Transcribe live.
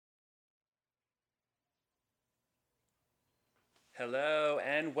Hello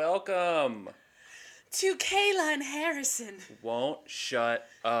and welcome. To Kayla and Harrison, Won't shut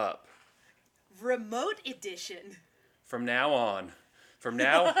up. remote edition. From now on. From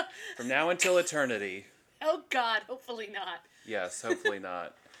now until eternity. Oh God, hopefully not. Yes, hopefully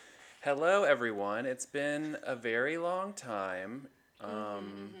not. Hello everyone. It's been a very long time.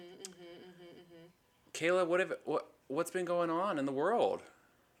 Kayla, what's been going on in the world?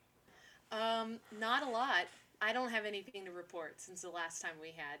 Not a lot. I don't have anything to report since the last time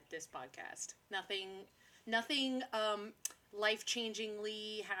we had this podcast. Nothing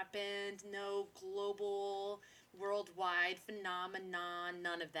life-changingly happened. No global, worldwide phenomenon.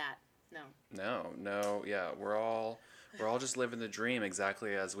 None of that. No. No, yeah, we're all just living the dream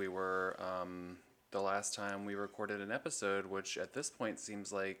exactly as we were the last time we recorded an episode, which at this point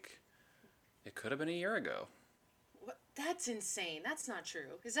seems like it could have been a year ago. What? That's insane. That's not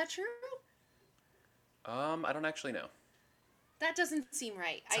true. Is that true? I don't actually know. That doesn't seem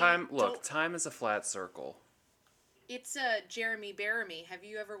right. Time is a flat circle. It's Jeremy Bearimy. Have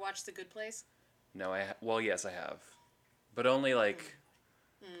you ever watched The Good Place? No, yes, I have. But only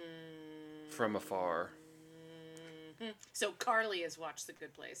from afar. So Carly has watched The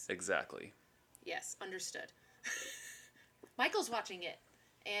Good Place. Exactly. Yes, understood. Michael's watching it,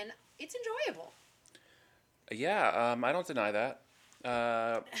 and it's enjoyable. Yeah, I don't deny that.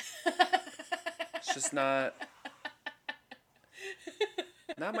 It's just not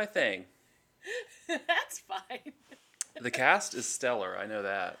my thing. That's fine. The cast is stellar. I know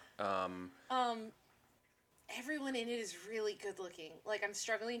that. Everyone in it is really good looking. Like, I'm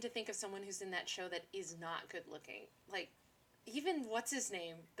struggling to think of someone who's in that show that is not good looking. Like, even what's his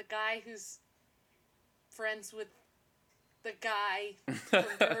name? The guy who's friends with the guy from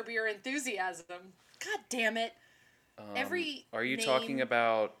Curb Your Enthusiasm. God damn it! Are you talking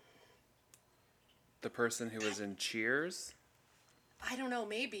about the person who was in Cheers? I don't know.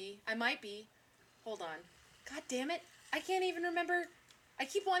 Maybe I might be. Hold on. God damn it! I can't even remember. I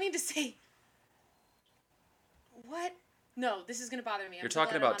keep wanting to say. What? No, this is going to bother me. You're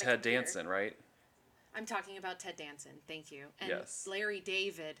talking about Ted Danson, right? I'm talking about Ted Danson. Thank you. And yes. Larry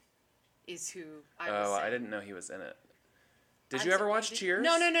David is who I was saying. I didn't know he was in it. Did you ever watch Cheers?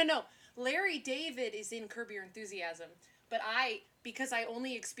 No. Larry David is in Curb Your Enthusiasm. But because I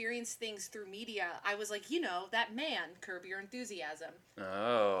only experience things through media, I was like, that man, Curb Your Enthusiasm.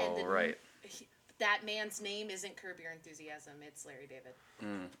 Oh, right. That man's name isn't Curb Your Enthusiasm. It's Larry David.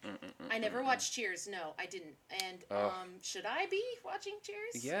 I never watched Cheers. No, I didn't. And should I be watching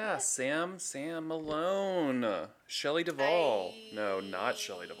Cheers? Yeah, what? Sam Malone. Shelley Duvall. No, not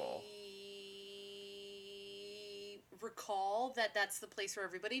Shelley Duvall. Recall that's the place where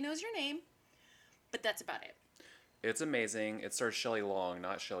everybody knows your name. But that's about it. It's amazing. It stars Shelley Long,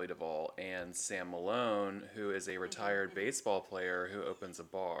 not Shelley Duvall, and Sam Malone, who is a retired baseball player who opens a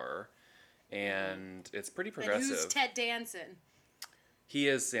bar. And it's pretty progressive. And who's Ted Danson? He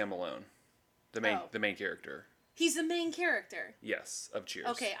is Sam Malone, the main character. He's the main character? Yes, of Cheers.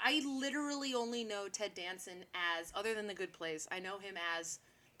 Okay, I literally only know Ted Danson as, other than The Good Place, I know him as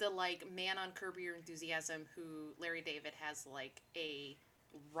the, man on Curb Your Enthusiasm who Larry David has, a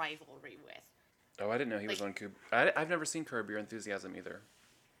rivalry with. Oh, I didn't know he was on Curb. I've never seen Curb Your Enthusiasm either.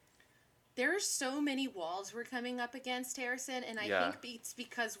 There are so many walls we're coming up against, Harrison, and I think it's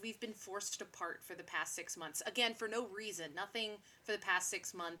because we've been forced apart for the past 6 months. Again, for no reason. Nothing for the past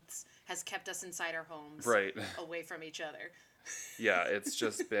 6 months has kept us inside our homes, away from each other. Yeah, it's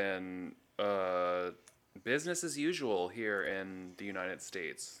just been business as usual here in the United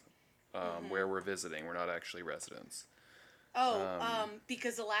States, where we're visiting. We're not actually residents.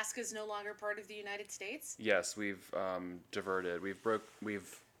 Because Alaska is no longer part of the United States? Yes, we've diverted.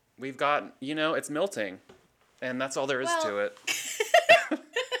 We've got, it's melting, and that's all there is to it.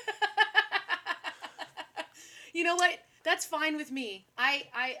 You know what? That's fine with me.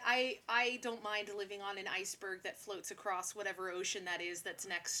 I don't mind living on an iceberg that floats across whatever ocean that is that's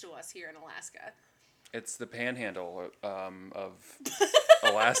next to us here in Alaska. It's the panhandle of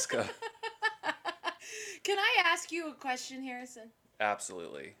Alaska. Can I ask you a question, Harrison?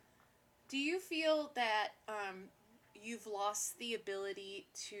 Absolutely. Do you feel that you've lost the ability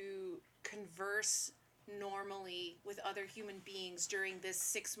to converse normally with other human beings during this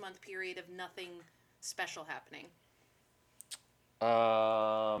 6-month period of nothing special happening?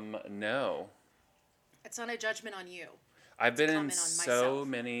 No. It's not a judgment on you. I've been in so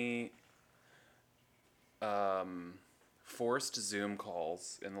many forced Zoom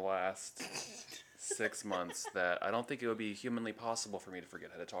calls in the last 6 months that I don't think it would be humanly possible for me to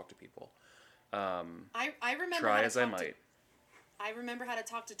forget how to talk to people. I remember try as I might. I remember how to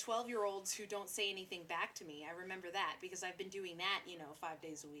talk to 12-year-olds who don't say anything back to me. I remember that because I've been doing that, 5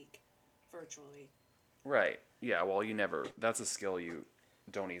 days a week, virtually. Right. Yeah, well, that's a skill you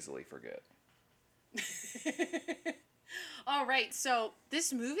don't easily forget. All right, so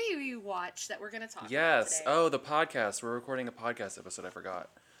this movie we watched that we're going to talk about Yes. today. Oh, the podcast. We're recording a podcast episode. I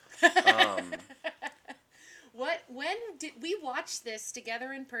forgot. When did we watch this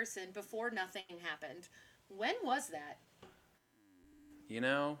together in person before nothing happened? When was that?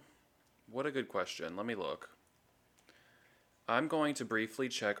 What a good question. Let me look. I'm going to briefly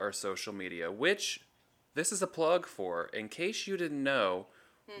check our social media, which this is a plug for. In case you didn't know,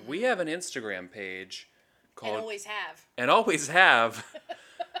 we have an Instagram page called... And always have.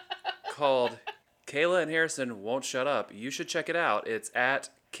 called Kayla and Harrison Won't Shut Up. You should check it out. It's at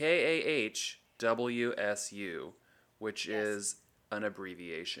KAHWSU, which is an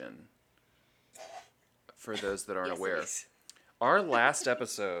abbreviation for those that aren't aware. Our last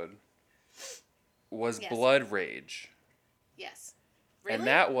episode was Blood Rage. Yes. Really? And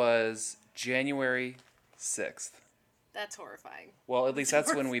that was January 6th. That's horrifying. Well, at least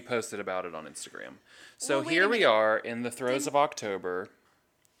that's when we posted about it on Instagram. So Well, wait here a we minute. are in the throes of October.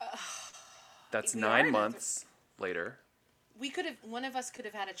 That's We 9 are in months later. One of us could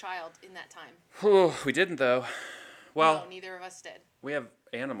have had a child in that time. Whew, we didn't, though. Well, No, neither of us did. we have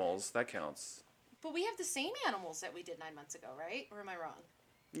animals. That counts. But we have the same animals that we did 9 months ago, right? Or am I wrong?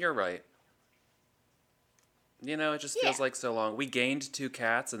 You're right. It just feels like so long. We gained 2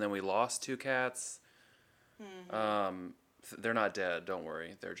 cats, and then we lost 2 cats. They're not dead, don't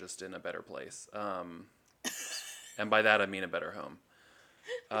worry. They're just in a better place. And by that, I mean a better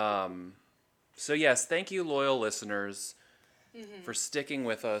home. So yes, thank you, loyal listeners, for sticking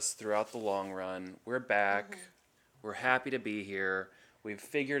with us throughout the long run. We're back. We're happy to be here. We've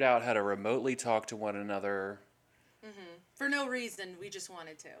figured out how to remotely talk to one another. For no reason, we just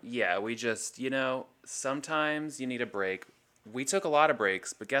wanted to. Yeah, we just, sometimes you need a break. We took a lot of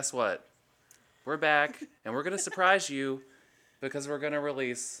breaks, but guess what? We're back, and we're going to surprise you because we're going to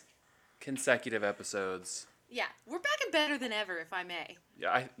release consecutive episodes. Yeah, we're back and better than ever, if I may.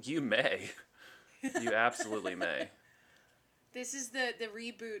 Yeah, you may. You absolutely may. This is the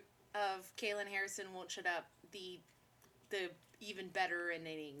reboot of Kaylin Harrison Won't Shut Up, the even better and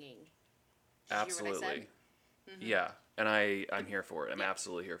Absolutely. Yeah, and I'm here for it. I'm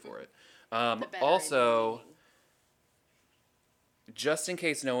absolutely here for it. The better Also, and just in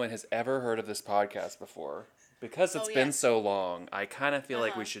case no one has ever heard of this podcast before, because it's been so long, I kind of feel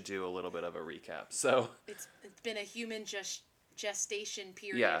like we should do a little bit of a recap. So it's been a human gestation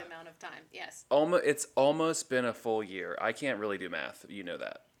period amount of time. Yes. It's almost been a full year. I can't really do math, you know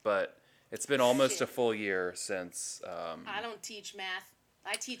that, but it's been almost a full year since. I don't teach math.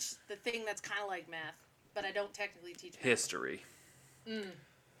 I teach the thing that's kind of like math, but I don't technically teach math. History.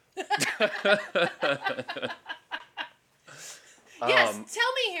 Yes,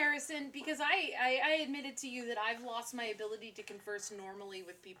 tell me, Harrison, because I admitted to you that I've lost my ability to converse normally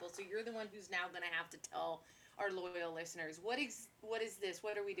with people, so you're the one who's now going to have to tell our loyal listeners. What is this?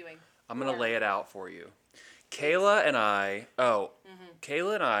 What are we doing? I'm going to lay it out for you. Kayla and I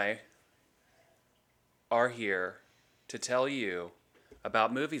are here to tell you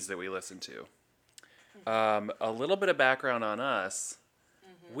about movies that we listen to. A little bit of background on us.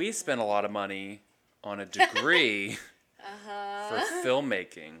 We spent a lot of money on a degree for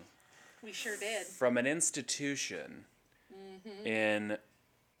filmmaking. We sure did. From an institution in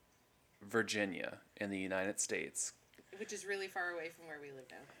Virginia in the United States. Which is really far away from where we live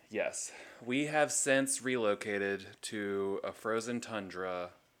now. Yes. We have since relocated to a frozen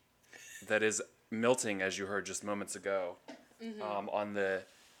tundra that is melting, as you heard just moments ago, on the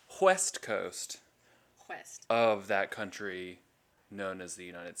west coast of that country known as the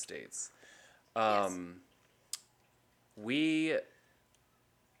United States.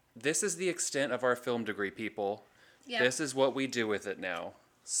 This is the extent of our film degree, people. Yep. This is what we do with it now.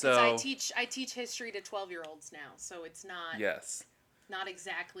 So I teach history to 12-year-olds now, so it's not not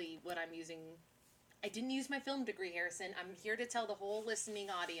exactly what I'm using. I didn't use my film degree, Harrison. I'm here to tell the whole listening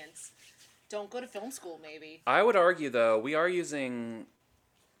audience, don't go to film school, maybe. I would argue, though, we are using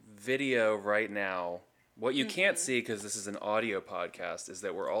video right now. What you can't see, because this is an audio podcast, is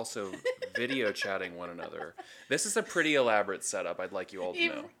that we're also video chatting one another. This is a pretty elaborate setup, I'd like you all to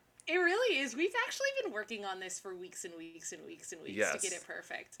know. It really is. We've actually been working on this for weeks and weeks and weeks and weeks to get it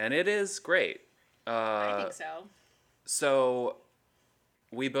perfect. And it is great. I think so. So,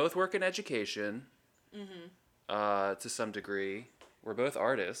 we both work in education to some degree. We're both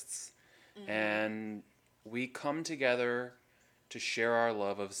artists. And we come together to share our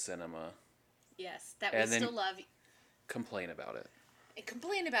love of cinema. Yes, that we still love. complain about it. And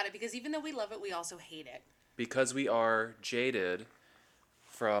complain about it, because even though we love it, we also hate it. Because we are jaded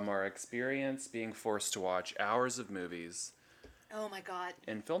from our experience being forced to watch hours of movies. Oh my God.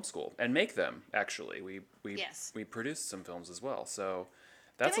 In film school. And make them, actually. Yes. We produced some films as well. So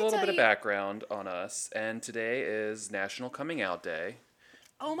that's a Can I little tell bit of you- background on us. And today is National Coming Out Day.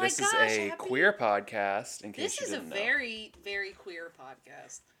 Oh my This gosh. is a queer podcast, in case This you is a didn't know. very, very queer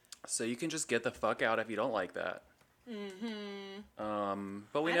podcast. So you can just get the fuck out if you don't like that. Mm-hmm.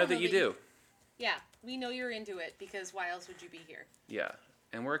 But we I know don't that know you that do. Yeah, we know you're into it, because why else would you be here? Yeah.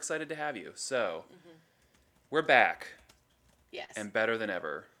 And we're excited to have you. So, we're back. Yes. And better than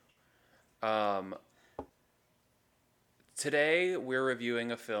ever. Today, we're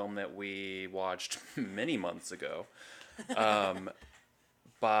reviewing a film that we watched many months ago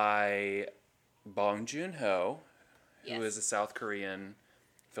by Bong Joon-ho, who Yes. is a South Korean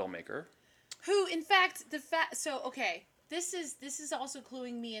filmmaker. Who, in fact, so okay, this is also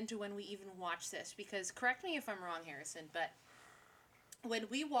cluing me into when we even watched this, because correct me if I'm wrong, Harrison, but when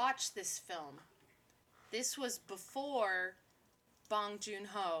we watched this film, this was before Bong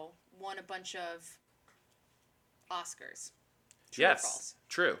Joon-ho won a bunch of Oscars. True or Yes, false?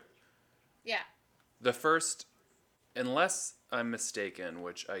 true. Yeah. The first, unless I'm mistaken,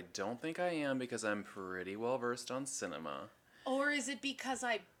 which I don't think I am because I'm pretty well versed on cinema. Or is it because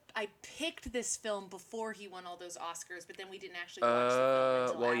I picked this film before he won all those Oscars, but then we didn't actually watch the film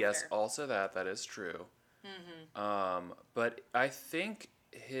until Well, after? yes, also that is true. But I think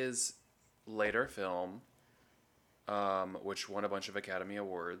his later film, which won a bunch of Academy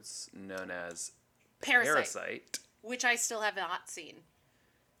Awards, known as Parasite, Which I still have not seen.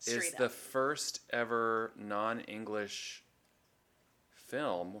 is Straight the up. first ever non-English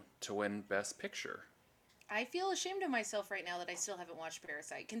film to win Best Picture. I feel ashamed of myself right now that I still haven't watched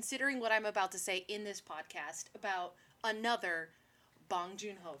Parasite, considering what I'm about to say in this podcast about another Bong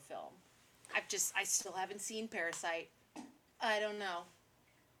Joon-ho film. I still haven't seen Parasite. I don't know.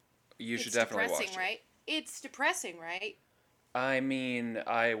 You should It's definitely watch depressing, it. right? It's depressing, right? I mean,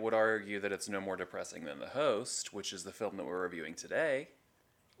 I would argue that it's no more depressing than The Host, which is the film that we're reviewing today.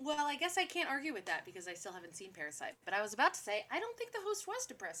 Well, I guess I can't argue with that because I still haven't seen Parasite. But I was about to say, I don't think The Host was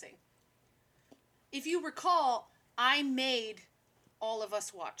depressing. If you recall, I made all of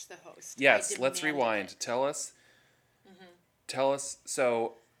us watch The Host. Yes, I let's demanded rewind. it. Tell us.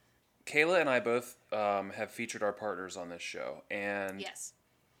 So, Kayla and I both have featured our partners on this show, and Yes.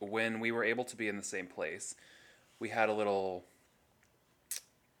 when we were able to be in the same place, we had a little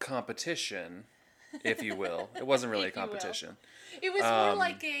competition, if you will. It wasn't really a If you will. competition. It was more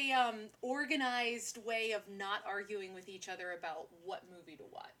like a organized way of not arguing with each other about what movie to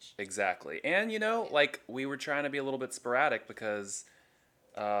watch. Exactly. And, like, we were trying to be a little bit sporadic because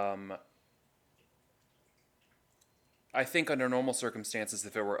I think under normal circumstances,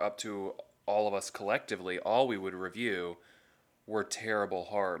 if it were up to all of us collectively, all we would review were terrible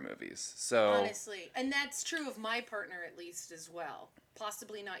horror movies. So, Honestly. And that's true of my partner, at least, as well.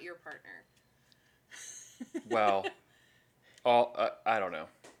 Possibly not your partner. well, I don't know.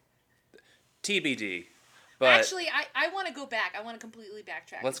 TBD. But Actually, I want to go back. I want to completely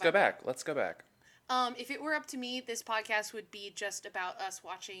backtrack. let's if go I may. back. Let's go back. If it were up to me, this podcast would be just about us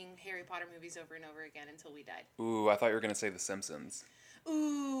watching Harry Potter movies over and over again until we died. Ooh, I thought you were going to say The Simpsons.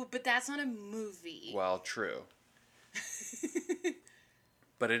 Ooh, but that's not a movie. Well, true.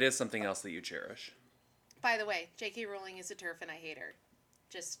 But it is something else that you cherish. By the way, J.K. Rowling is a turf and I hate her.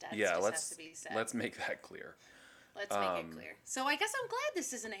 Just Yeah, has let's to be said. let's make that clear. Let's make it clear. So I guess I'm glad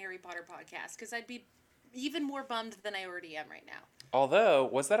this isn't a Harry Potter podcast, because I'd be even more bummed than I already am right now. Although,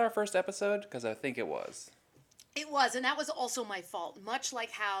 was that our first episode? Because I think it was. It was, and that was also my fault, much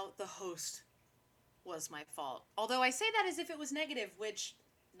like how The Host was my fault. Although I say that as if it was negative, which,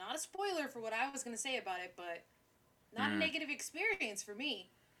 not a spoiler for what I was going to say about it, but not a negative experience for me.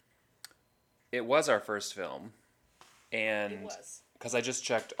 It was our first film. It And was. because I just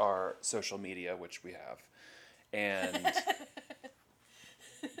checked our social media, which we have. And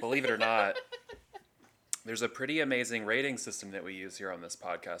believe it or not, there's a pretty amazing rating system that we use here on this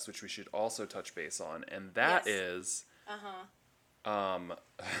podcast, which we should also touch base on. And that Yes. is,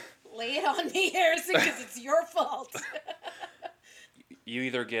 Lay it on me, Harrison, because it's your fault. you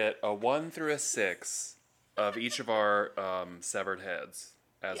either get a 1 through a 6 of each of our severed heads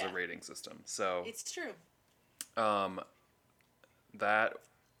as a Yeah. rating system. So It's true. that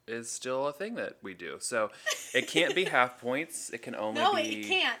is still a thing that we do. So it can't be half points. It can only No, be it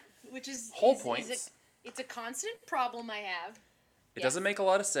can't, which is whole is points. it's a constant problem I have. It doesn't make a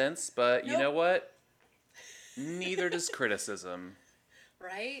lot of sense, but you Nope. know what? Neither does criticism.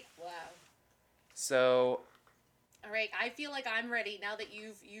 Right? Wow. So All right, I feel like I'm ready now that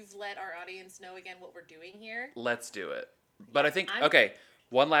you've let our audience know again what we're doing here. Let's do it. But I think, I'm- okay,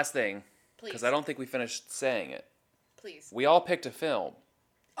 one last thing. Please. Because I don't think we finished saying it. Please. We all picked a film.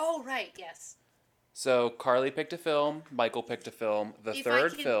 Oh, right, yes. So Carly picked a film, Michael picked a film. The If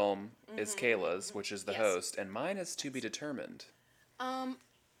third I can- film is Kayla's, which is the Yes. host, and mine is to be determined.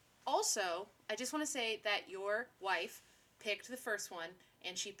 Also, I just want to say that your wife picked the first one,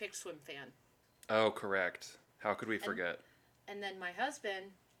 and she picked Swim Fan. Oh, correct. How could we forget? And then my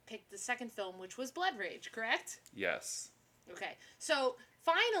husband picked the second film, which was Blood Rage, correct? Yes. Okay. So,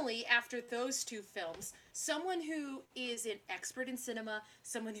 finally, after those two films, someone who is an expert in cinema,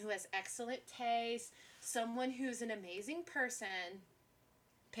 someone who has excellent taste, someone who's an amazing person,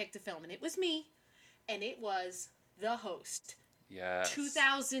 picked a film. And it was me. And it was The Host. Yes.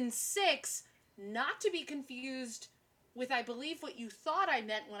 2006, not to be confused with, I believe, what you thought I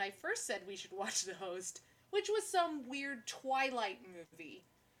meant when I first said we should watch The Host, which was some weird Twilight movie.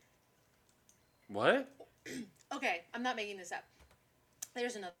 What? Okay, I'm not making this up.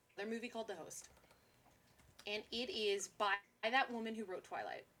 There's another movie called The Host. And it is by that woman who wrote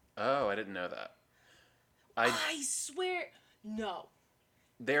Twilight. Oh, I didn't know that. I swear. No.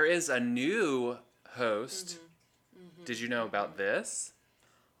 There is a new host. Did you know about this?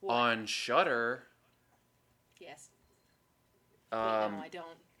 What? On Shudder. Yes. Wait, no, I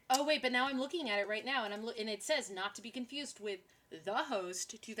don't. Oh, wait, but now I'm looking at it right now, and and it says not to be confused with The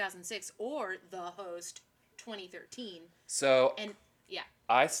Host 2006 or The Host 2013. So And, yeah.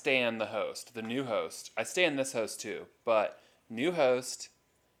 I stan the host, the new host. I stan this host too, but new host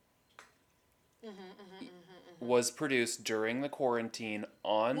was produced during the quarantine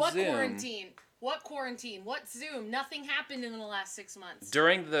on What Zoom. quarantine? What quarantine? What Zoom? Nothing happened in the last 6 months.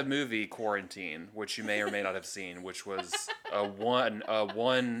 During the movie Quarantine, which you may or may not have seen, which was a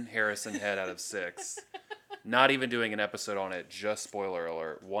one Harrison Head out of 6. Not even doing an episode on it, just spoiler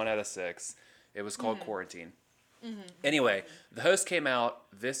alert, 1 out of 6. It was called Quarantine. Anyway, The Host came out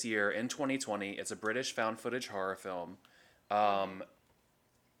this year in 2020. It's a British found footage horror film.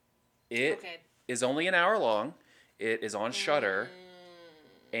 It is only an hour long. It is on Shudder.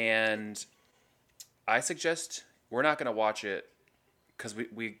 And I suggest we're not going to watch it because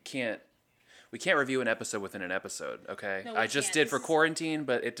we can't review an episode within an episode, okay? No, we I just can't. did for Quarantine,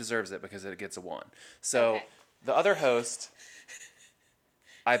 but it deserves it because it gets a 1. So Okay. The other host,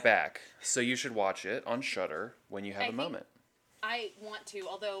 I back. So you should watch it on Shudder when you have a moment. I want to,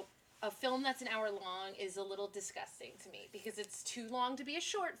 although a film that's an hour long is a little disgusting to me because it's too long to be a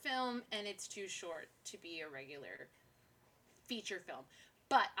short film and it's too short to be a regular feature film.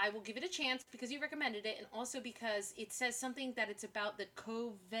 But I will give it a chance because you recommended it and also because it says something that it's about the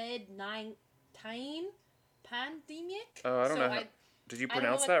COVID-19 pandemic. Oh, I don't know. Did you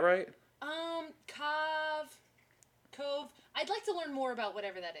pronounce that right? Cove. I'd like to learn more about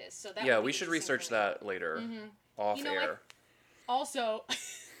whatever that is. So that Yeah, would be we should interesting research for me. that later, off You know air. Also,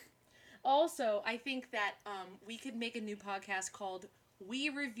 I think that we could make a new podcast called "We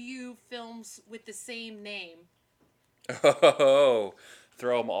Review Films with the Same Name." Oh,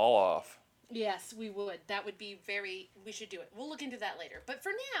 throw them all off. Yes, we would. That would be we should do it. We'll look into that later. But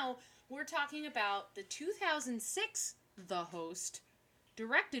for now, we're talking about the 2006 The Host,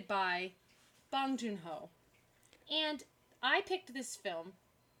 directed by Bong Joon-ho. And I picked this film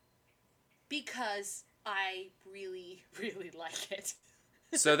because I really, really like it.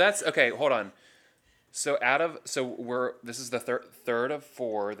 So that's okay. Hold on. So this is the third of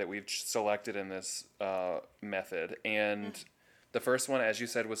 4 that we've selected in this method, and the first one, as you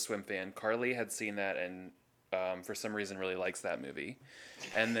said, was Swim Fan. Carly had seen that and for some reason really likes that movie,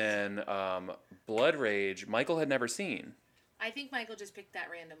 and then Blood Rage, Michael had never seen. I think Michael just picked that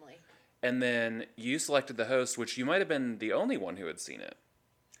randomly. And then you selected The Host, which you might have been the only one who had seen it.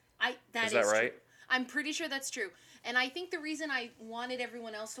 Is that right? True. I'm pretty sure that's true. And I think the reason I wanted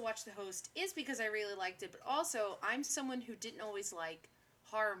everyone else to watch The Host is because I really liked it, but also I'm someone who didn't always like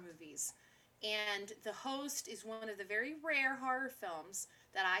horror movies. And The Host is one of the very rare horror films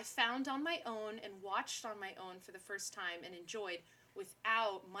that I found on my own and watched on my own for the first time and enjoyed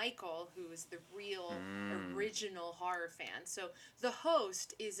without Michael, who is the real original horror fan. So The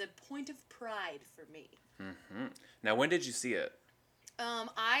Host is a point of pride for me. Mm-hmm. Now, when did you see it?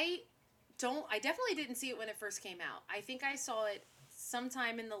 I definitely didn't see it when it first came out. I think I saw it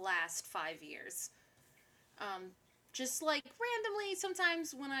sometime in the last 5 years. Just like randomly,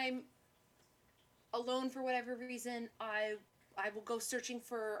 sometimes when I'm alone for whatever reason, I will go searching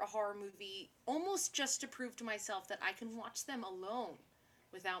for a horror movie almost just to prove to myself that I can watch them alone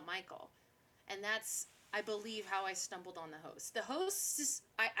without Michael. And that's, I believe, how I stumbled on The Host. The Host is,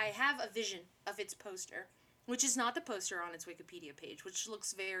 I have a vision of its poster which is not the poster on its Wikipedia page, which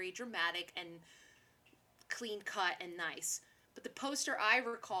looks very dramatic and clean cut and nice. But the poster I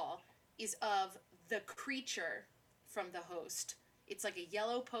recall is of the creature from The Host. It's like a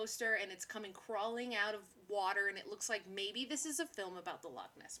yellow poster, and it's coming crawling out of water, and it looks like maybe this is a film about the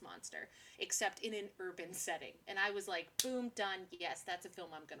Loch Ness Monster, except in an urban setting. And I was like, boom, done. Yes, that's a film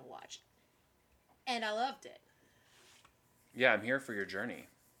I'm going to watch. And I loved it. Yeah, I'm here for your journey.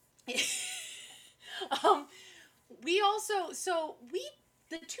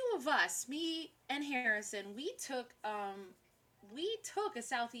 The two of us, me and Harrison, we took a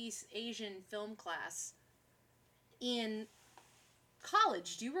Southeast Asian film class in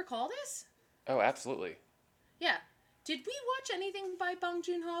college. Do you recall this? Oh, absolutely. Yeah. Did we watch anything by Bong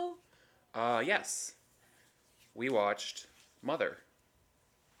Joon-ho? Yes. We watched Mother.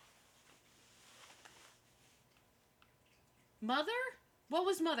 Mother? What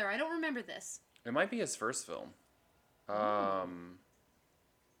was Mother? I don't remember this. It might be his first film. No,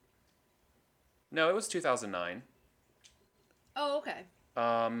 it was 2009. Oh, okay.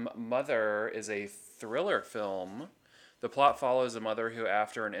 Mother is a thriller film. The plot follows a mother who,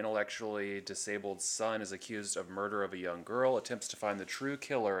 after an intellectually disabled son is accused of murder of a young girl, attempts to find the true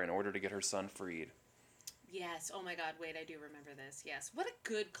killer in order to get her son freed. Yes. Oh my God. Wait, I do remember this. Yes. What a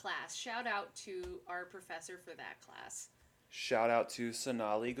good class. Shout out to our professor for that class. Shout out to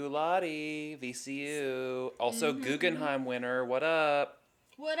Sonali Gulati, VCU. Also Guggenheim winner. What up?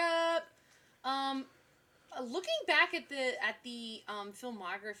 What up? Looking back at the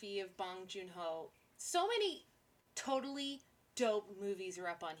filmography of Bong Joon-ho, so many totally dope movies are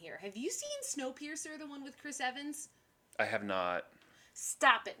up on here. Have you seen Snowpiercer, the one with Chris Evans? I have not.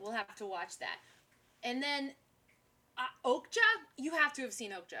 Stop it. We'll have to watch that. And then Okja? You have to have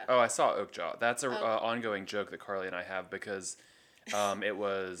seen Okja. Oh, I saw Oakjaw. That's a ongoing joke that Carly and I have because it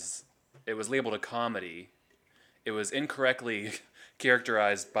was labeled a comedy. It was incorrectly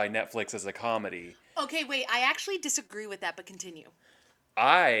characterized by Netflix as a comedy. Okay, wait. I actually disagree with that, but continue.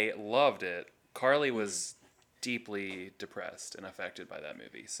 I loved it. Carly was deeply depressed and affected by that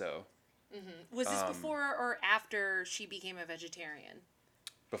movie. So, Was this before or after she became a vegetarian?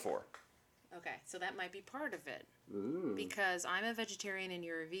 Before. Okay, so that might be part of it. Ooh. Because I'm a vegetarian and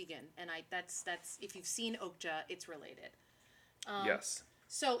you're a vegan, and that's if you've seen Okja, it's related. Yes.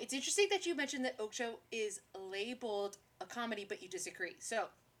 So it's interesting that you mentioned that Okja is labeled a comedy, but you disagree. So,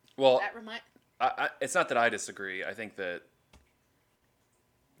 well, that it's not that I disagree. I think that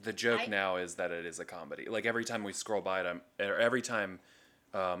the joke now is that it is a comedy. Like every time we scroll by it, or every time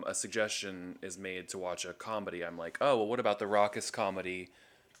a suggestion is made to watch a comedy, I'm like, oh, well, what about the raucous comedy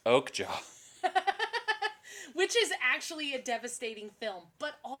Okja? Which is actually a devastating film,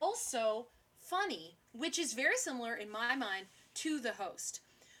 but also funny, which is very similar in my mind to The Host.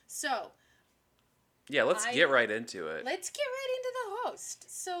 So, yeah, let's get right into it. Let's get right into The Host.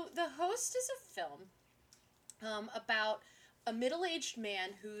 So, The Host is a film about a middle-aged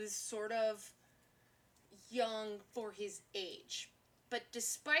man who's sort of young for his age. But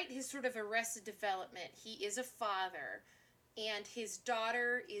despite his sort of arrested development, he is a father, and his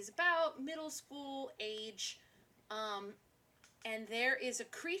daughter is about middle school age, and there is a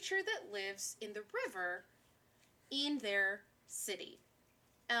creature that lives in the river in their city.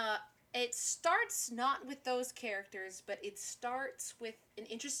 It starts not with those characters, but it starts with an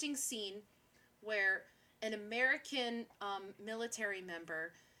interesting scene where an American military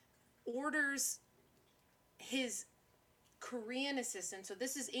member orders his Korean assistant, so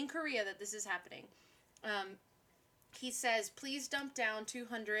this is in Korea that this is happening, he says, please dump down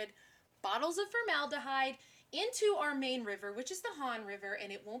 200 bottles of formaldehyde into our main river, which is the Han River,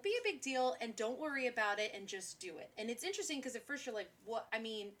 and it won't be a big deal, and don't worry about it, and just do it. And it's interesting because at first you're like, what? I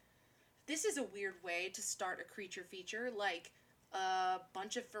mean, this is a weird way to start a creature feature. Like, a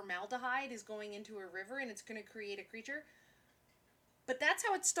bunch of formaldehyde is going into a river, and it's going to create a creature. But that's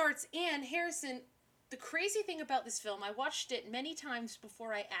how it starts. And Harrison, the crazy thing about this film, I watched it many times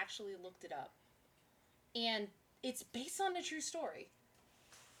before I actually looked it up. And it's based on a true story.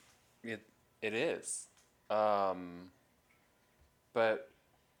 It is. But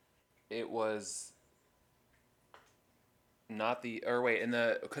it was not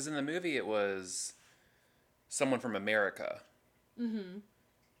because in the movie it was someone from America. Mm-hmm.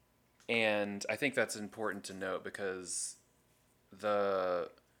 And I think that's important to note because the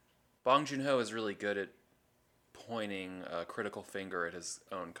Bong Joon-ho is really good at pointing a critical finger at his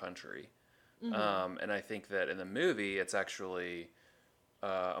own country. Mm-hmm. And I think that in the movie it's actually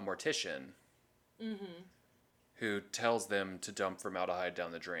a mortician who tells them to dump formaldehyde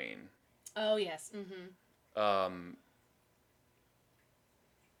down the drain. Oh, yes. Mm-hmm.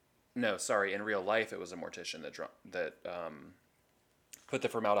 No, sorry. In real life, it was a mortician that put the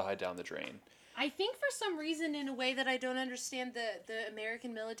formaldehyde down the drain. I think for some reason, in a way that I don't understand, the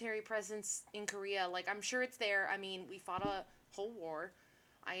American military presence in Korea, like, I'm sure it's there. I mean, we fought a whole war.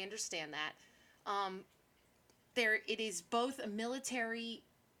 I understand that. It is both a military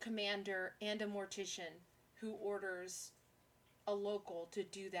commander and a mortician who orders a local to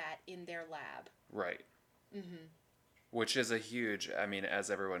do that in their lab. Right. Mm-hmm. Which is a huge, I mean,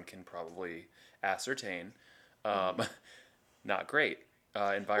 as everyone can probably ascertain, not great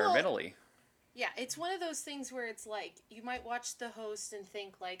environmentally. Well, yeah, it's one of those things where it's like, you might watch The Host and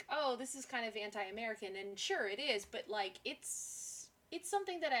think like, oh, this is kind of anti-American, and sure it is, but like, it's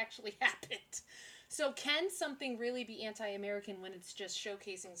something that actually happened. So can something really be anti-American when it's just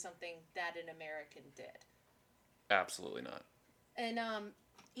showcasing something that an American did? Absolutely not. And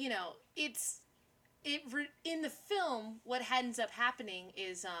you know, in the film, what ends up happening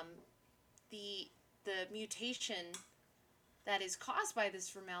is the mutation that is caused by this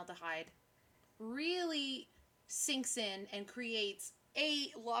formaldehyde really sinks in and creates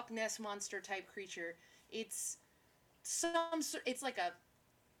a Loch Ness monster type creature. It's like a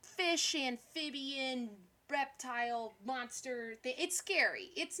fish, amphibian, reptile, monster thing. It's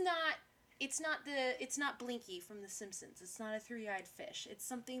scary. It's not Blinky from The Simpsons. It's not a three-eyed fish. It's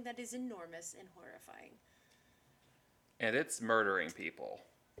something that is enormous and horrifying. And it's murdering people.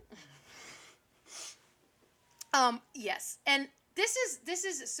 Yes. And this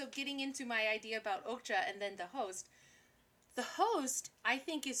is so getting into my idea about Okja and then The Host. The Host, I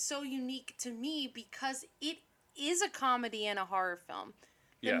think, is so unique to me because it is a comedy and a horror film.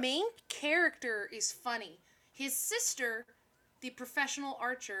 The main character is funny. His sister, the professional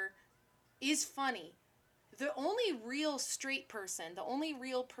archer, is funny. The only real straight person, the only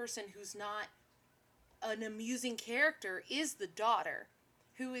real person who's not an amusing character is the daughter,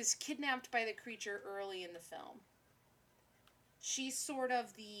 who is kidnapped by the creature early in the film. She's sort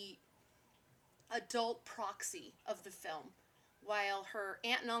of the adult proxy of the film, while her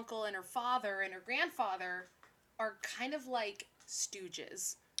aunt and uncle and her father and her grandfather are kind of like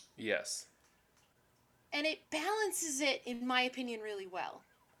stooges. Yes. And it balances it, in my opinion, really well.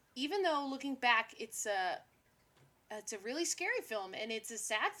 Even though, looking back, it's a really scary film, and it's a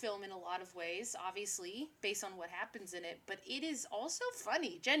sad film in a lot of ways, obviously, based on what happens in it, but it is also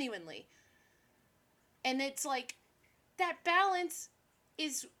funny, genuinely. And it's like, that balance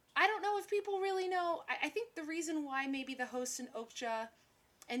is, I don't know if people really know, I think the reason why maybe The Host and Okja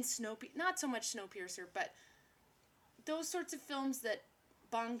and not so much Snowpiercer, but those sorts of films that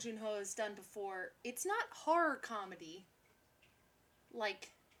Bong Joon-ho has done before, it's not horror comedy,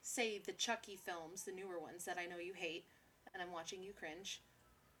 like, say, the Chucky films, the newer ones that I know you hate, and I'm watching you cringe.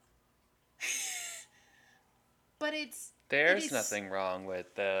 But There's nothing wrong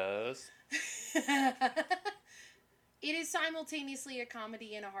with those. It is simultaneously a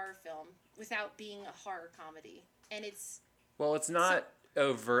comedy and a horror film without being a horror comedy. And it's... Well, it's not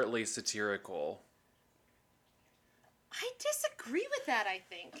overtly satirical. I disagree with that, I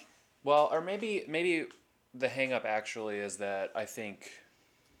think. Well, or maybe the hang-up actually is that I think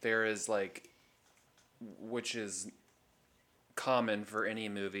there is, like, which is common for any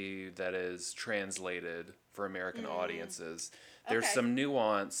movie that is translated for American audiences. There's some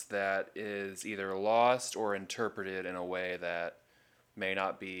nuance that is either lost or interpreted in a way that may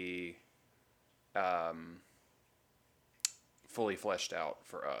not be fully fleshed out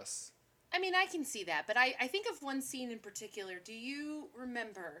for us. I mean, I can see that, but I think of one scene in particular. Do you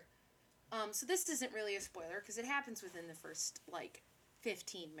remember? So this isn't really a spoiler because it happens within the first,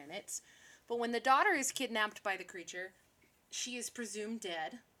 15 minutes. But when the daughter is kidnapped by the creature, she is presumed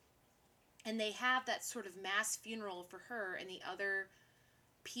dead. And they have that sort of mass funeral for her and the other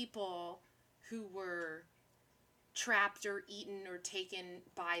people who were trapped or eaten or taken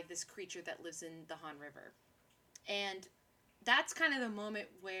by this creature that lives in the Han River. And that's kind of the moment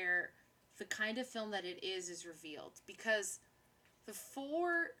where the kind of film that it is revealed. Because the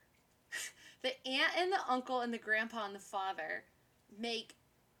aunt and the uncle and the grandpa and the father make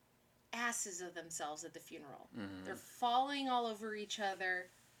asses of themselves at the funeral. Mm-hmm. They're falling all over each other.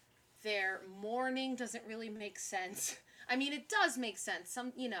 Their mourning doesn't really make sense. I mean, it does make sense,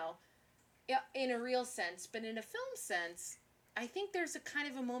 in a real sense, but in a film sense, I think there's a kind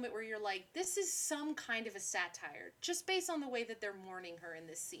of a moment where you're like, this is some kind of a satire, just based on the way that they're mourning her in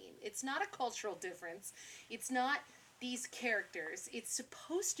this scene. It's not a cultural difference. It's not these characters. It's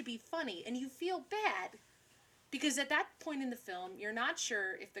supposed to be funny, and you feel bad. Because at that point in the film, you're not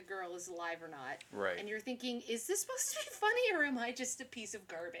sure if the girl is alive or not. Right. And you're thinking, is this supposed to be funny or am I just a piece of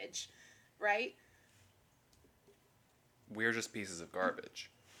garbage? Right? We're just pieces of garbage.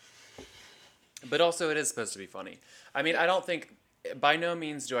 But also, it is supposed to be funny. I mean, I don't think, by no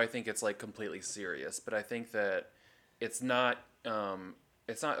means do I think it's like completely serious, but I think that it's not,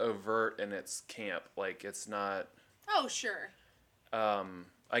 it's not overt and it's camp. Like, it's not. Oh, sure.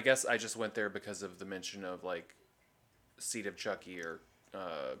 I guess I just went there because of the mention of like Seed of Chucky or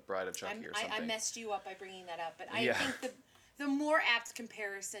Bride of Chucky or something. I messed you up by bringing that up, but I Yeah. think the more apt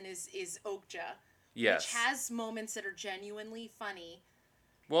comparison is Okja, Yes. which has moments that are genuinely funny.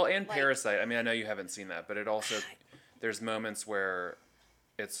 Well, and like- Parasite. I mean, I know you haven't seen that, but it also there's moments where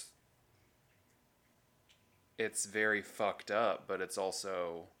it's very fucked up, but it's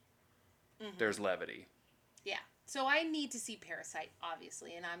also there's levity. Yeah. So I need to see Parasite,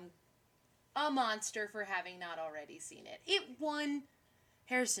 obviously, and I'm a monster for having not already seen it. It won.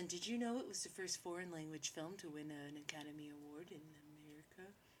 Harrison, did you know it was the first foreign language film to win an Academy Award in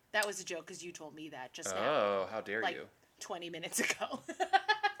America? That was a joke because you told me that just now. Oh, how dare like you! 20 minutes ago.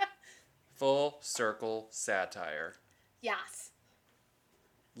 Full circle satire. Yes.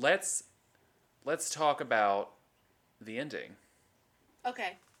 Let's talk about the ending.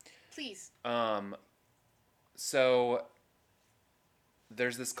 Okay. Please. So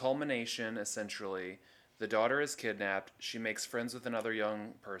there's this culmination, essentially. The daughter is kidnapped. She makes friends with another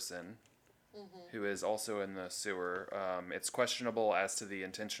young person who is also in the sewer. It's questionable as to the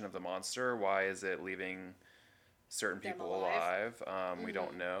intention of the monster. Why is it leaving certain people alive? We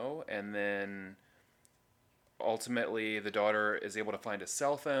don't know. And then ultimately the daughter is able to find a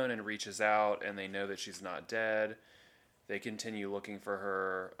cell phone and reaches out, and they know that she's not dead. They continue looking for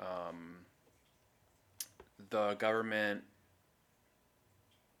her. The government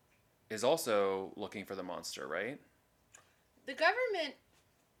is also looking for the monster, right? The government,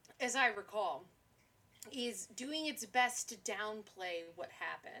 as I recall, is doing its best to downplay what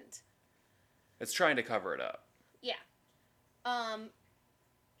happened. It's trying to cover it up. Yeah.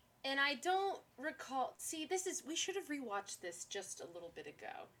 And I don't recall. See, we should have rewatched this just a little bit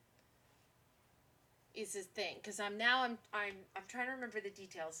ago. Is the thing, because I'm trying to remember the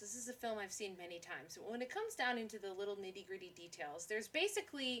details. This is a film I've seen many times. But when it comes down into the little nitty gritty details, there's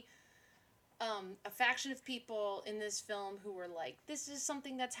basically a faction of people in this film who were like, this is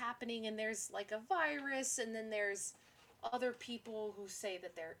something that's happening, and there's like a virus, and then there's other people who say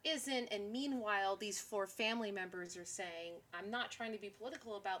that there isn't, and meanwhile these 4 family members are saying, I'm not trying to be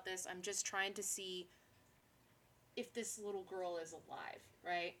political about this, I'm just trying to see if this little girl is alive,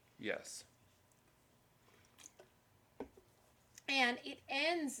 right? Yes. And it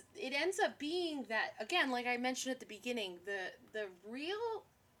ends up being that, again, like I mentioned at the beginning, the real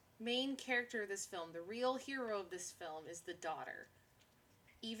main character of this film, the real hero of this film is the daughter.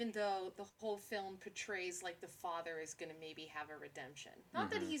 Even though the whole film portrays like the father is going to maybe have a redemption. Not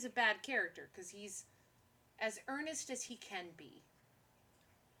that he's a bad character, because he's as earnest as he can be.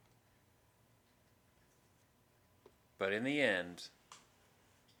 But in the end,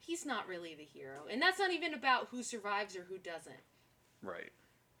 He's not really the hero. And that's not even about who survives or who doesn't. right.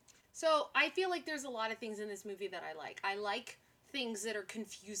 So I feel like there's a lot of things in this movie that I like. I like things that are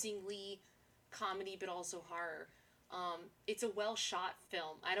confusingly comedy but also horror. It's a well-shot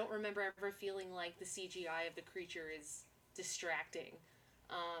film. I don't remember ever feeling like the CGI of the creature is distracting.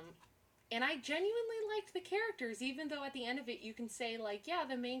 And I genuinely liked the characters, even though at the end of it you can say, like, yeah,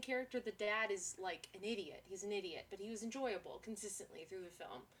 the main character, the dad, is, like, an idiot. He's an idiot, but he was enjoyable consistently through the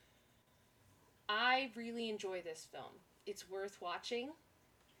film. I really enjoy this film. It's worth watching.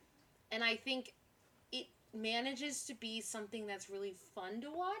 And I think it manages to be something that's really fun to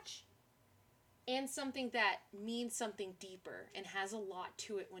watch and something that means something deeper and has a lot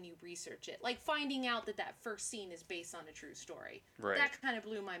to it when you research it. Like finding out that first scene is based on a true story. Right. That kind of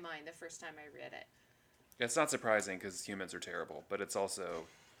blew my mind the first time I read it. It's not surprising because humans are terrible, but it's also,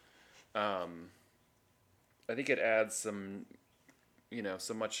 I think it adds some,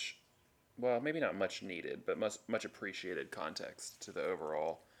 so much, well, maybe not much needed, but much appreciated context to the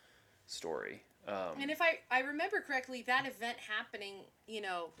overall story. And if I remember correctly, that event happening,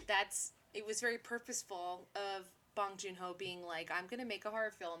 it was very purposeful of Bong Joon-ho being like, I'm going to make a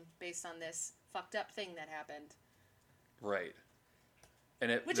horror film based on this fucked up thing that happened. Right.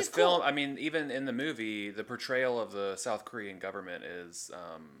 And Which this is film, cool. I mean, even in the movie, the portrayal of the South Korean government is,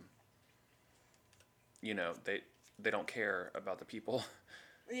 they don't care about the people.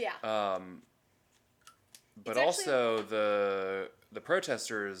 Yeah. But It's actually- also the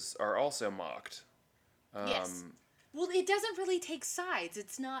protesters are also mocked. Yes. Well, it doesn't really take sides.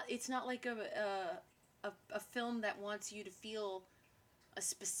 It's not like a film that wants you to feel a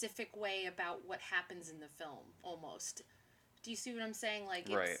specific way about what happens in the film, almost. Do you see what I'm saying? Like,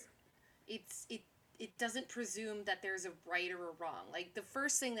 Right. It doesn't presume that there's a right or a wrong. Like, the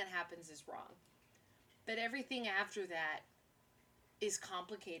first thing that happens is wrong. But everything after that is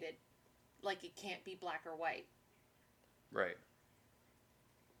complicated. Like, it can't be black or white. Right.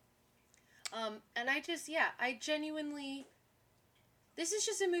 And I genuinely, this is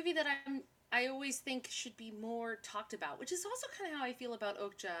just a movie that I always think should be more talked about, which is also kind of how I feel about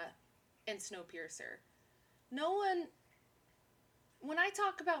Okja and Snowpiercer. No one, when I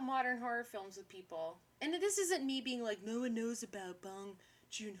talk about modern horror films with people, and this isn't me being like, no one knows about Bong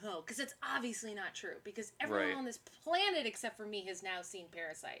Joon-ho, because it's obviously not true, because everyone Right. on this planet except for me has now seen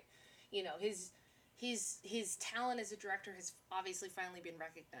Parasite. You know, his talent as a director has obviously finally been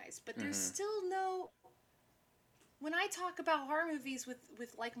recognized, but there's still no, when I talk about horror movies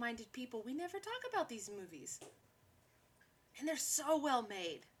with like-minded people, we never talk about these movies. And they're so well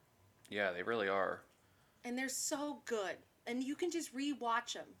made. Yeah, they really are. And they're so good. And you can just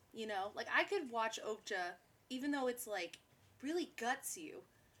re-watch them, you know? Like, I could watch Okja, even though it's, like, really guts you,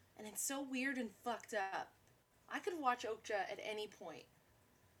 and it's so weird and fucked up. I could watch Okja at any point.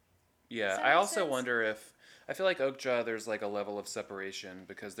 Yeah, Does that I make also sense? wonder if I feel like Okja there's like a level of separation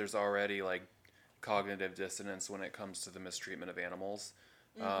because there's already like cognitive dissonance when it comes to the mistreatment of animals.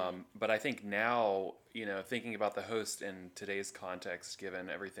 But I think now, you know, thinking about the host in today's context, given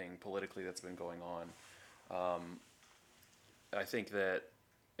everything politically that's been going on, I think that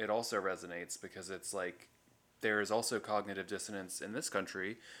it also resonates because it's like there is also cognitive dissonance in this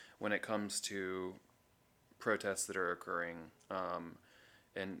country when it comes to protests that are occurring,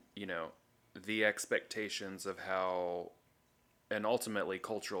 and you know the expectations of how, and ultimately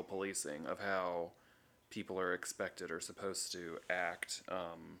cultural policing of how people are expected or supposed to act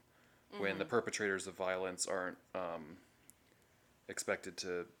when the perpetrators of violence aren't expected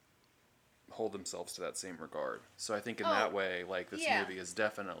to hold themselves to that same regard. So I think in that Oh, way, like this yeah. movie is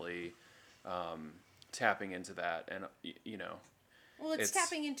definitely tapping into that, and you know, Well, it's it's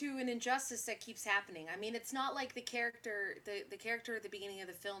tapping into an injustice that keeps happening. I mean, it's not like the character at the beginning of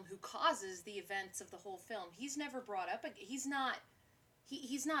the film who causes the events of the whole film. He's never brought up. He's not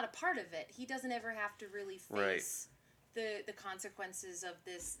a part of it. He doesn't ever have to really right. face the consequences of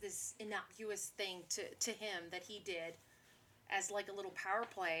this innocuous thing to him that he did as like a little power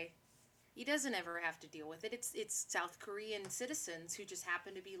play. He doesn't ever have to deal with it. It's South Korean citizens who just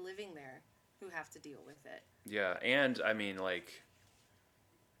happen to be living there who have to deal with it. Yeah, and I mean, like,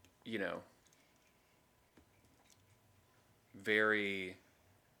 you know, very,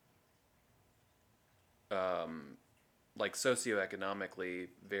 like, socioeconomically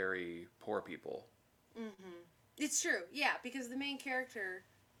very poor people. It's true, yeah, because the main character,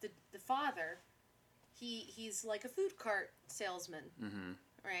 the father, he's like a food cart salesman,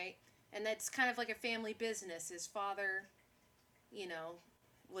 right? And that's kind of like a family business. His father, you know,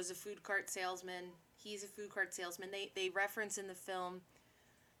 was a food cart salesman. He's a food cart salesman. They reference in the film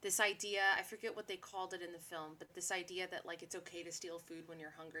this idea. I forget what they called it in the film, but this idea that like it's okay to steal food when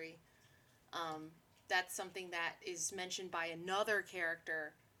you're hungry. That's something that is mentioned by another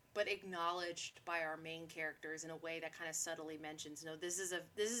character, but acknowledged by our main characters in a way that kind of subtly mentions, no, this is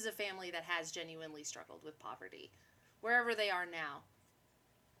a family that has genuinely struggled with poverty. Wherever they are now,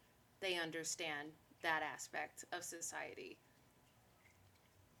 they understand that aspect of society.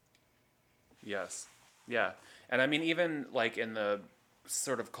 Yes. Yeah. And I mean, even like in the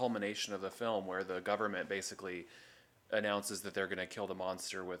sort of culmination of the film where the government basically announces that they're going to kill the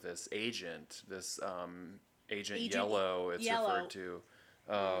monster with this agent, this Agent Agent Yellow, it's Yellow. referred to,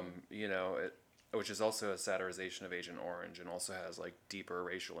 you know, which is also a satirization of Agent Orange and also has like deeper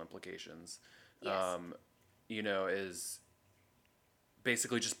racial implications, Yes. you know, is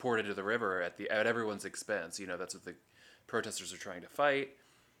basically just poured into the river at everyone's expense. You know, that's what the protesters are trying to fight,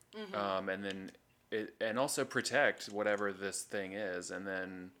 and then and also protect whatever this thing is, and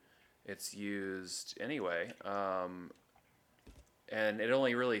then it's used anyway, and it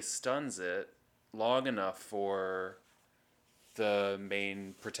only really stuns it long enough for the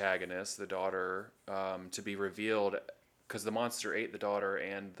main protagonist, the daughter, to be revealed because the monster ate the daughter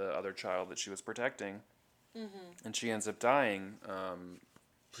and the other child that she was protecting, and she ends up dying.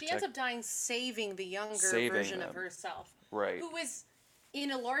 She ends up dying saving the younger Saving version of them. herself. Right. Who is,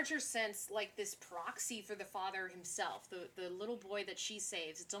 in a larger sense, like this proxy for the father himself. The little boy that she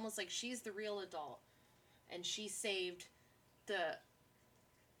saves. It's almost like she's the real adult. And she saved the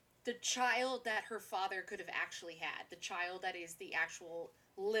child that her father could have actually had. The child that is the actual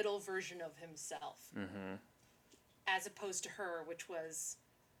little version of himself. As opposed to her, which was,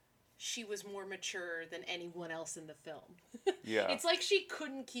 she was more mature than anyone else in the film. Yeah. It's like she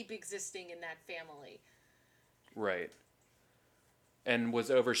couldn't keep existing in that family. Right. And was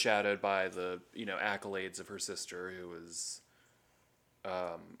overshadowed by the, you know, accolades of her sister, who was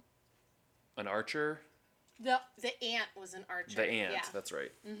an archer. The aunt was an archer. The aunt, yeah. that's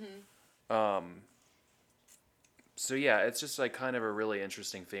right. So yeah, it's just like kind of a really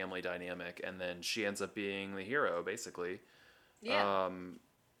interesting family dynamic, and then she ends up being the hero, basically. Yeah.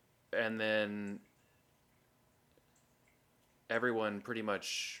 And then everyone pretty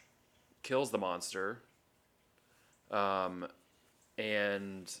much kills the monster. And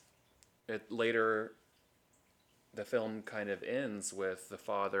later, the film kind of ends with the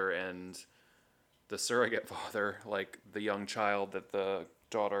father and the surrogate father, like the young child that the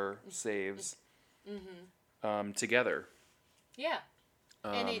daughter saves, together. Yeah.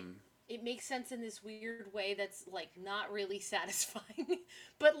 And it makes sense in this weird way that's like not really satisfying,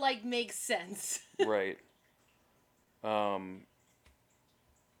 but like makes sense. Right. Yeah,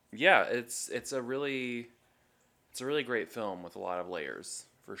 it's a really great film with a lot of layers,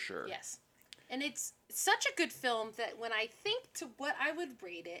 for sure. Yes. And it's such a good film that when I think to what I would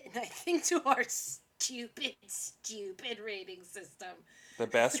rate it, and I think to our stupid rating system. The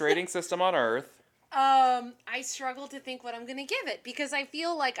best rating system on Earth. I struggle to think what I'm going to give it because I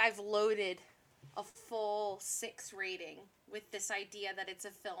feel like I've loaded a full 6 rating with this idea that it's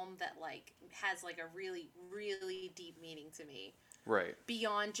a film that like has like a really, really deep meaning to me. Right.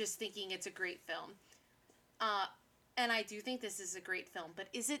 Beyond just thinking it's a great film. And I do think this is a great film, but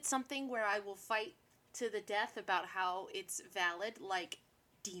is it something where I will fight to the death about how it's valid, like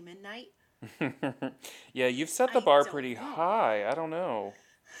Demon Knight? Yeah, you've set the bar pretty high. I don't know.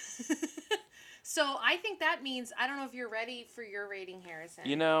 So I think that means, I don't know if you're ready for your rating, Harrison.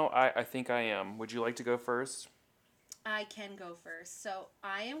 You know, I think I am. Would you like to go first? I can go first. So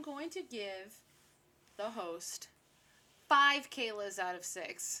I am going to give the host 5 Kaylas out of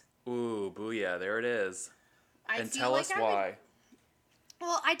 6. Ooh, booyah, there it is. And tell like us why.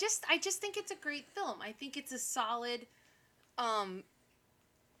 Well, I just think it's a great film. I think it's a solid,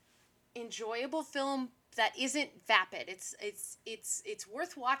 enjoyable film that isn't vapid. It's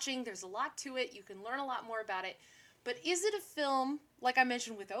worth watching. There's a lot to it. You can learn a lot more about it. But is it a film, like I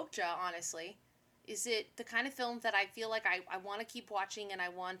mentioned with Okja, honestly, is it the kind of film that I feel like I want to keep watching and I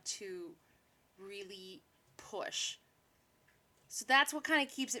want to really push? So that's what kind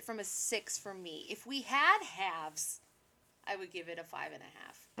of keeps it from a 6 for me. If we had halves, I would give it a 5.5.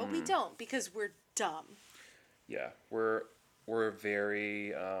 But we don't because we're dumb. Yeah, we're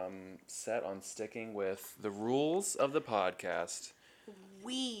very set on sticking with the rules of the podcast.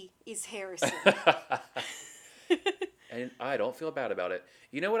 We is Harrison. And I don't feel bad about it.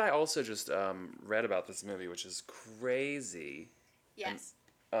 You know what I also just read about this movie, which is crazy. Yes.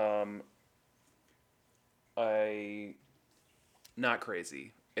 Not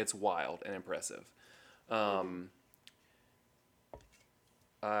crazy. It's wild and impressive. I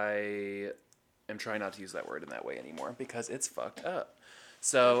am trying not to use that word in that way anymore because it's fucked up.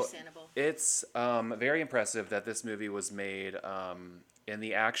 So it's very impressive that this movie was made in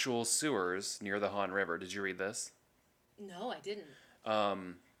the actual sewers near the Han River. Did you read this? No, I didn't.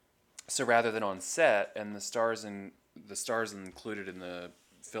 So rather than on set, and the stars included in the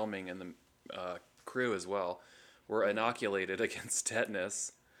filming and the crew as well were inoculated against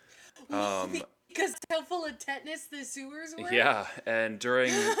tetanus. Because how full of tetanus the sewers were? Yeah, and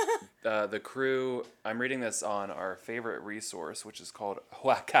during the crew, I'm reading this on our favorite resource, which is called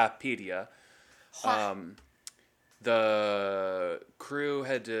Wikipedia. The crew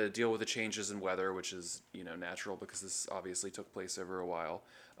had to deal with the changes in weather, which is, natural because this obviously took place over a while.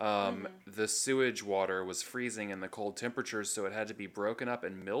 The sewage water was freezing in the cold temperatures, so it had to be broken up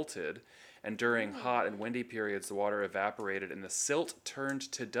and melted. And during hot and windy periods, the water evaporated and the silt turned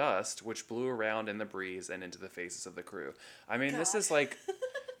to dust, which blew around in the breeze and into the faces of the crew. I mean, this is,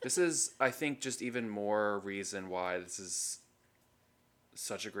 I think, just even more reason why this is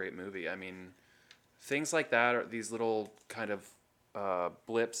such a great movie. I mean, things like that, are these little kind of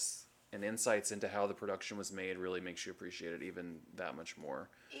blips and insights into how the production was made really makes you appreciate it even that much more.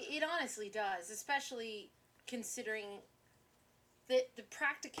 It honestly does, especially considering the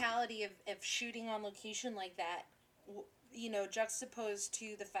practicality of shooting on location like that, juxtaposed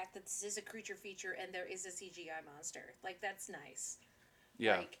to the fact that this is a creature feature and there is a CGI monster. Like, that's nice.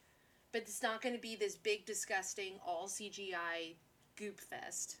 Yeah. But it's not going to be this big, disgusting, all CGI goop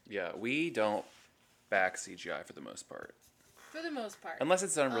fest. Yeah, we don't back CGI for the most part. For the most part. Unless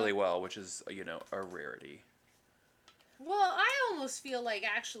it's done really well, which is, a rarity. Well, I almost feel like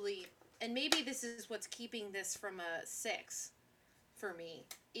actually, and maybe this is what's keeping this from a 6 for me,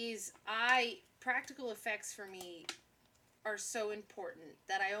 is practical effects for me are so important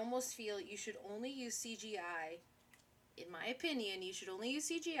that I almost feel you should only use CGI, in my opinion, you should only use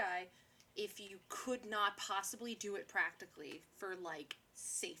CGI if you could not possibly do it practically for,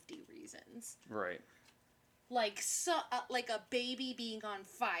 safety reasons. Right. like a baby being on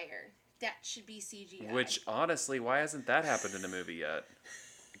fire. That should be CGI. Which, honestly, why hasn't that happened in a movie yet?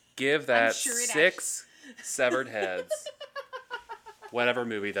 Give that sure it 6 severed heads. Whatever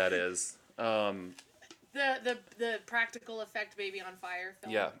movie that is. The practical effect baby on fire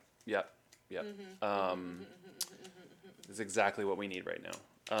film. Yeah. It's exactly what we need right now.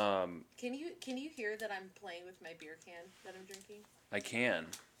 Can you hear that I'm playing with my beer can that I'm drinking? I can.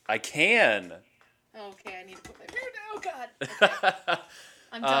 Okay, I need to put my beer down. Oh God. Okay.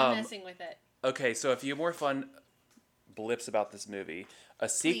 I'm done messing with it. Okay, so a few more fun blips about this movie. A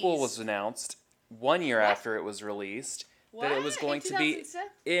sequel Please. was announced 1 year after it was released. What? That it was going to be 2007?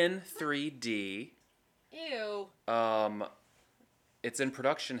 in 3D. Ew. It's in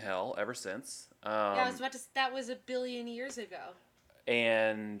production hell ever since. Yeah, I was about to. That was 1 billion years ago.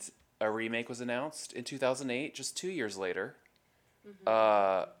 And a remake was announced in 2008, just 2 years later.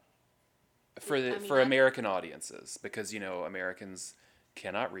 For American audiences, because Americans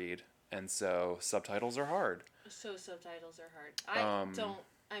cannot read, and so subtitles are hard. So subtitles are hard.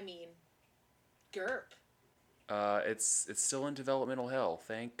 GURP. It's still in developmental hell.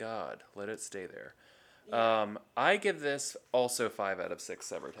 Thank God. Let it stay there. Yeah. I give this also 5 out of 6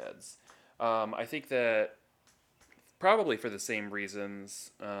 severed heads. I think that probably for the same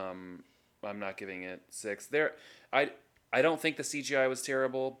reasons, I'm not giving it 6. I don't think the CGI was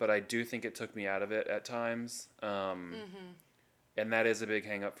terrible, but I do think it took me out of it at times. And that is a big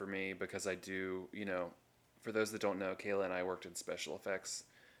hang up for me because I do, for those that don't know, Kayla and I worked in special effects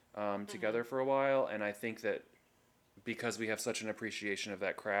together for a while. And I think that because we have such an appreciation of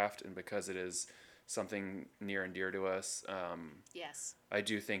that craft and because it is something near and dear to us, Yes. I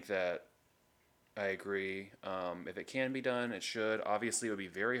do think that I agree. If it can be done, it should. Obviously, it would be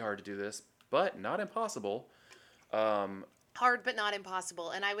very hard to do this, but not impossible. Hard but not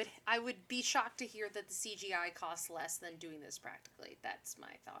impossible, and I would be shocked to hear that the CGI costs less than doing this practically. That's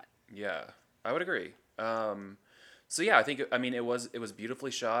my thought. Yeah, I would agree. So yeah, it was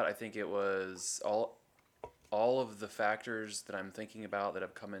beautifully shot. I think it was all of the factors that I'm thinking about that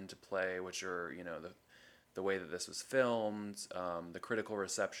have come into play, which are the way that this was filmed, the critical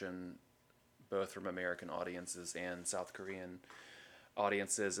reception, both from American audiences and South Korean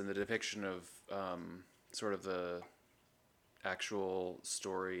audiences, and the depiction of sort of the actual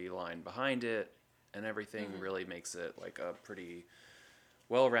storyline behind it and everything really makes it like a pretty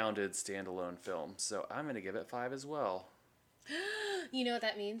well-rounded standalone film. So I'm going to give it 5 as well. You know what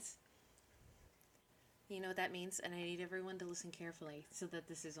that means? And I need everyone to listen carefully so that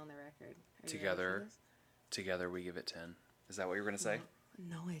this is on the record. Together we give it 10. Is that what you were going to say?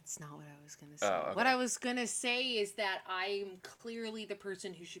 No, it's not what I was going to say. Oh, okay. What I was going to say is that I'm clearly the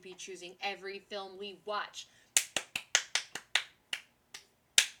person who should be choosing every film we watch.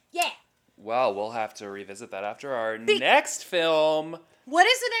 Yeah. Well, we'll have to revisit that after our next film. What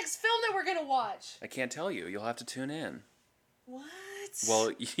is the next film that we're going to watch? I can't tell you. You'll have to tune in. What?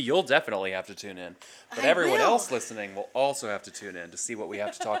 Well, you'll definitely have to tune in. But everyone else listening will also have to tune in to see what we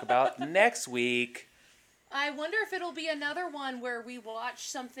have to talk about next week. I wonder if it'll be another one where we watch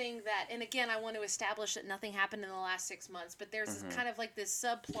something that, and again, I want to establish that nothing happened in the last 6 months, but there's kind of like this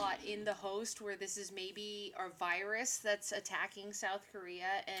subplot in The Host where this is maybe a virus that's attacking South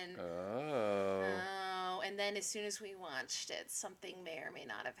Korea, and and then as soon as we watched it, something may or may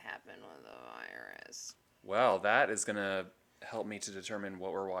not have happened with the virus. Well, that is going to help me to determine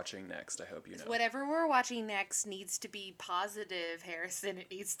what we're watching next. I hope you know. Whatever we're watching next needs to be positive, Harrison. It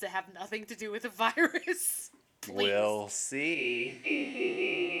needs to have nothing to do with a virus. Please. We'll see.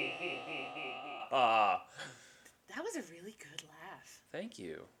 That was a really good laugh. Thank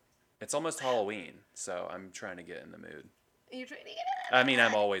you. It's almost Halloween, so I'm trying to get in the mood. You're trying to get in the mood?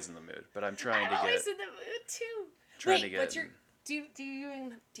 I'm always in the mood, but I'm trying to get... I'm always in the mood, too. Trying to get... Do you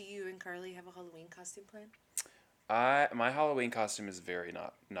and Carly have a Halloween costume plan? My Halloween costume is very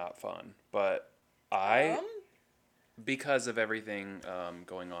not fun, but because of everything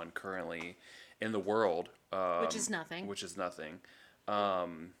going on currently in the world, which is nothing.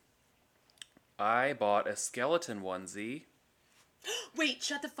 I bought a skeleton onesie. Wait,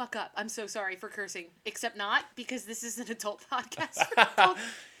 shut the fuck up! I'm so sorry for cursing, except not because this is an adult podcast.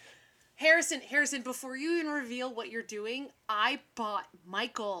 Harrison, before you even reveal what you're doing, I bought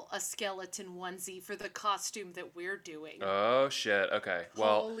Michael a skeleton onesie for the costume that we're doing. Oh, shit. Okay.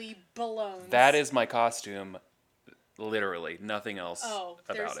 Well, holy balloons. That is my costume, literally. Nothing else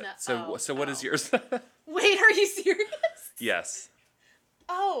about it. So what is yours? Wait, are you serious? Yes.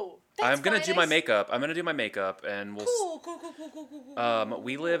 Oh, that's I'm going to do my makeup. And we'll... Cool.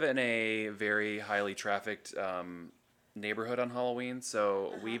 We live in a very highly trafficked... neighborhood on Halloween,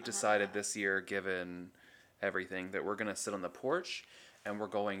 so we've decided this year, given everything that we're going to sit on the porch and we're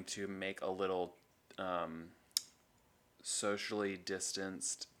going to make a little socially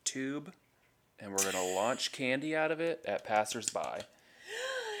distanced tube, and we're going to launch candy out of it at passersby.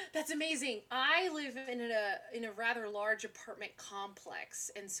 That's amazing. I live in a rather large apartment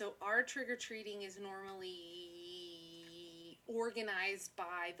complex, and so our trick-or-treating is normally organized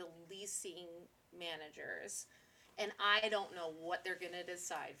by the leasing managers. And I don't know what they're going to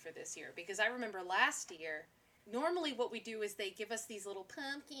decide for this year, because I remember last year, normally what we do is they give us these little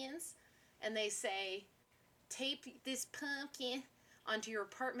pumpkins and they say, tape this pumpkin onto your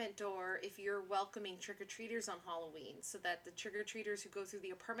apartment door if you're welcoming trick-or-treaters on Halloween, so that the trick-or-treaters who go through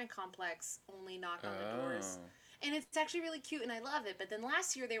the apartment complex only knock on the doors. And it's actually really cute and I love it. But then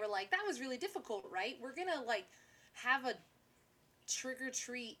last year they were like, that was really difficult, right? We're going to like have a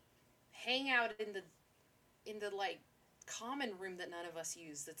trick-or-treat hangout in the like common room that none of us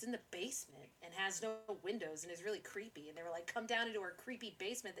use, that's in the basement and has no windows and is really creepy. And they were like, come down into our creepy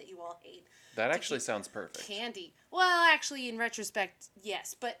basement that you all hate. That actually sounds perfect. Candy. Well, actually, in retrospect,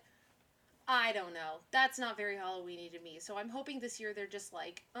 yes, but I don't know. That's not very Halloween-y to me. So I'm hoping this year they're just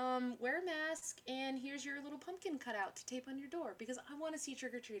like, wear a mask and here's your little pumpkin cutout to tape on your door, because I want to see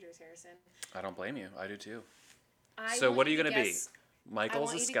trick-or-treaters, Harrison. I don't blame you. I do too. So what are you going to be?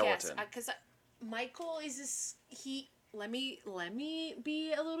 Michael's a skeleton. Because Michael is let me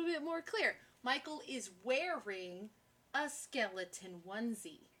be a little bit more clear. Michael is wearing a skeleton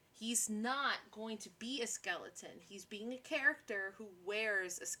onesie. He's not going to be a skeleton. He's being a character who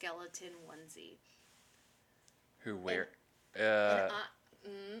wears a skeleton onesie.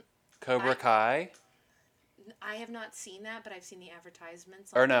 Cobra Kai? I have not seen that, but I've seen the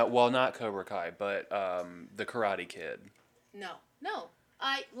advertisements. Or no, well, not Cobra Kai, but the Karate Kid. No.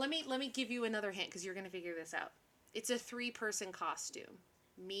 Let me give you another hint, because you're going to figure this out. It's a 3-person costume.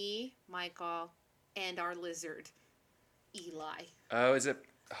 Me, Michael, and our lizard, Eli. Oh, is it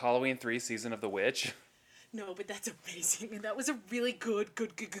Halloween 3 Season of the Witch? No, but that's amazing. And that was a really good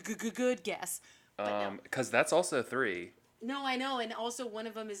guess. Because that's also 3. No, I know. And also one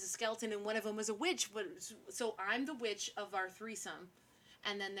of them is a skeleton and one of them is a witch. So I'm the witch of our threesome.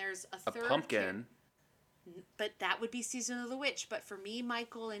 And then there's a third. A pumpkin. But that would be Season of the Witch. But for me,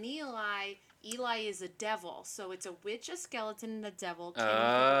 Michael, and Eli is a devil. So it's a witch, a skeleton, and a devil.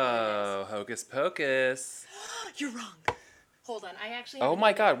 Oh, Hocus Pocus. You're wrong. Hold on. I actually... Oh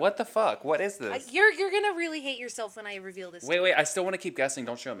my god, what the fuck? What is this? You're going to really hate yourself when I reveal this. Wait, I still want to keep guessing.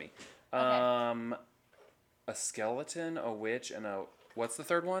 Don't show me. Okay. A skeleton, a witch, and a... What's the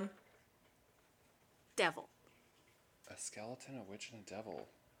third one? Devil. A skeleton, a witch, and a devil.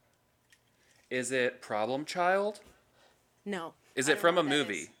 Is it Problem Child? No. Is it from a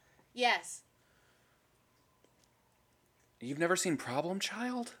movie? Is. Yes. You've never seen Problem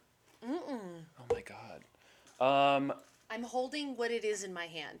Child? Mm-mm. Oh my god. I'm holding what it is in my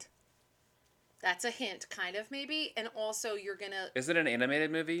hand. That's a hint, kind of, maybe. And also, you're gonna... Is it an animated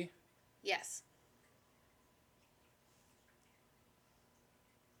movie? Yes.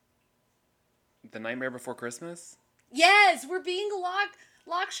 The Nightmare Before Christmas? Yes! We're being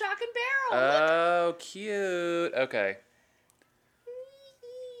lock, shock, and barrel. Oh, look. Cute. Okay.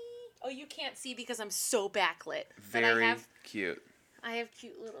 Oh, you can't see because I'm so backlit. Very cute. I have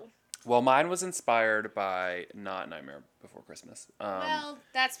cute little... Well, mine was inspired by not Nightmare Before Christmas. Well,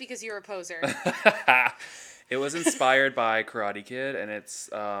 that's because you're a poser. It was inspired by Karate Kid, and it's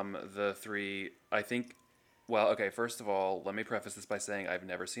the 3, I think... Well, okay, first of all, let me preface this by saying I've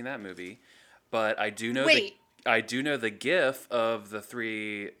never seen that movie, but I do know the gif of the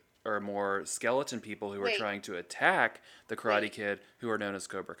 3 or more skeleton people who are trying to attack the Karate Kid, who are known as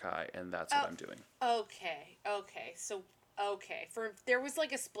Cobra Kai, and that's what I'm doing. Okay. There was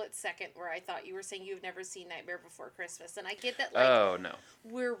like a split second where I thought you were saying you've never seen Nightmare Before Christmas, and I get that. Like, oh no,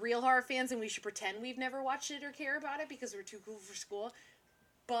 we're real horror fans, and we should pretend we've never watched it or care about it because we're too cool for school.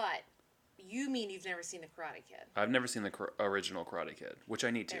 But you mean you've never seen the Karate Kid? I've never seen the original Karate Kid, which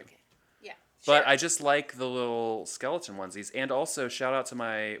I need to. Okay. Yeah. But I just like the little skeleton onesies. And also, shout out to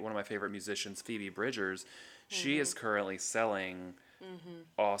one of my favorite musicians, Phoebe Bridgers. She is currently selling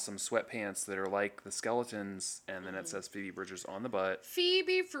awesome sweatpants that are like the skeletons, and then it says Phoebe Bridgers on the butt.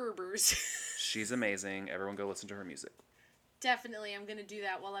 Phoebe Frubers. She's amazing. Everyone go listen to her music. Definitely, I'm going to do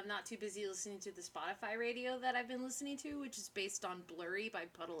that while I'm not too busy listening to the Spotify radio that I've been listening to, which is based on Blurry by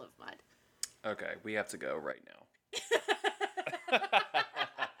Puddle of Mud. Okay, we have to go right now.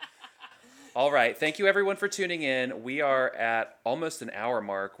 All right. Thank you, everyone, for tuning in. We are at almost an hour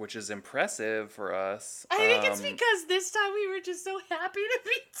mark, which is impressive for us. I think it's because this time we were just so happy to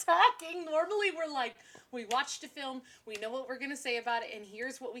be talking. Normally, we're like, we watched a film, we know what we're going to say about it, and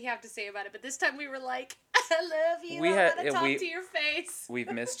here's what we have to say about it. But this time we were like, I love you. We I had- want to talk we- to your face.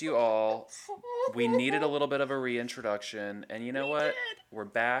 We've missed you all. We needed a little bit of a reintroduction. And you know what? did. We're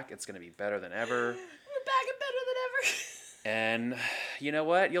back. It's going to be better than ever. We're back and better than ever. And you know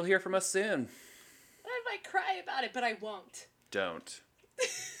what? You'll hear from us soon. I might cry about it, but I won't. Don't.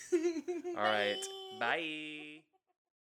 All right. Bye.